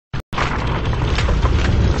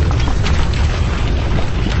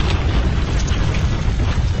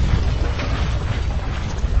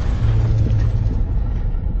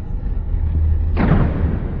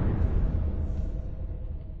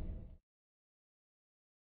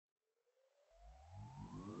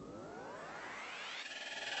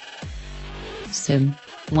Sim,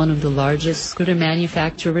 one of the largest scooter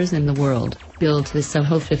manufacturers in the world, built the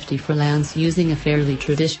Soho 50 for Lance using a fairly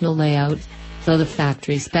traditional layout. Though the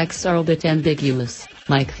factory specs are a bit ambiguous,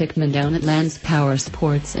 Mike Hickman down at Lance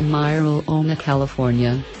Powersports in Mira Loma,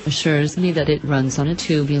 California, assures me that it runs on a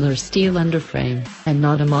tubular steel underframe, and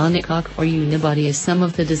not a monocoque or unibody as some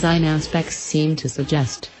of the design aspects seem to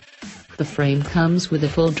suggest. The frame comes with a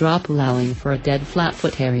full drop allowing for a dead flat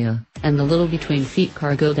foot area, and the little between feet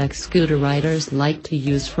cargo deck scooter riders like to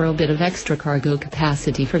use for a bit of extra cargo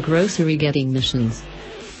capacity for grocery getting missions.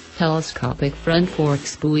 Telescopic front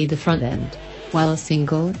forks buoy the front end, while a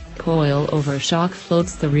single, coil-over shock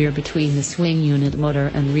floats the rear between the swing unit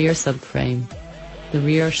motor and rear subframe. The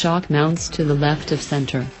rear shock mounts to the left of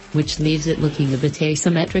center, which leaves it looking a bit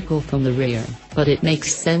asymmetrical from the rear, but it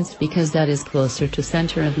makes sense because that is closer to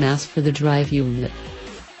center of mass for the drive unit.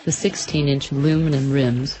 The 16-inch aluminum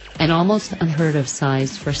rims, an almost unheard of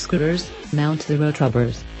size for scooters, mount the road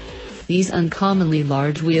rubbers. These uncommonly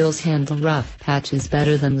large wheels handle rough patches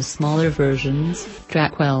better than the smaller versions,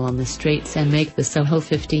 track well on the straights and make the Soho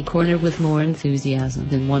 50 corner with more enthusiasm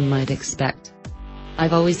than one might expect.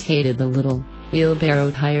 I've always hated the little,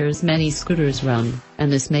 wheelbarrow tires many scooters run,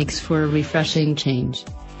 and this makes for a refreshing change.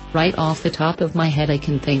 Right off the top of my head I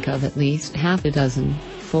can think of at least half a dozen,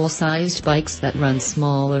 full-sized bikes that run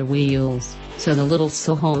smaller wheels, so the little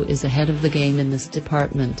Soho is ahead of the game in this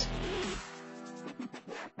department.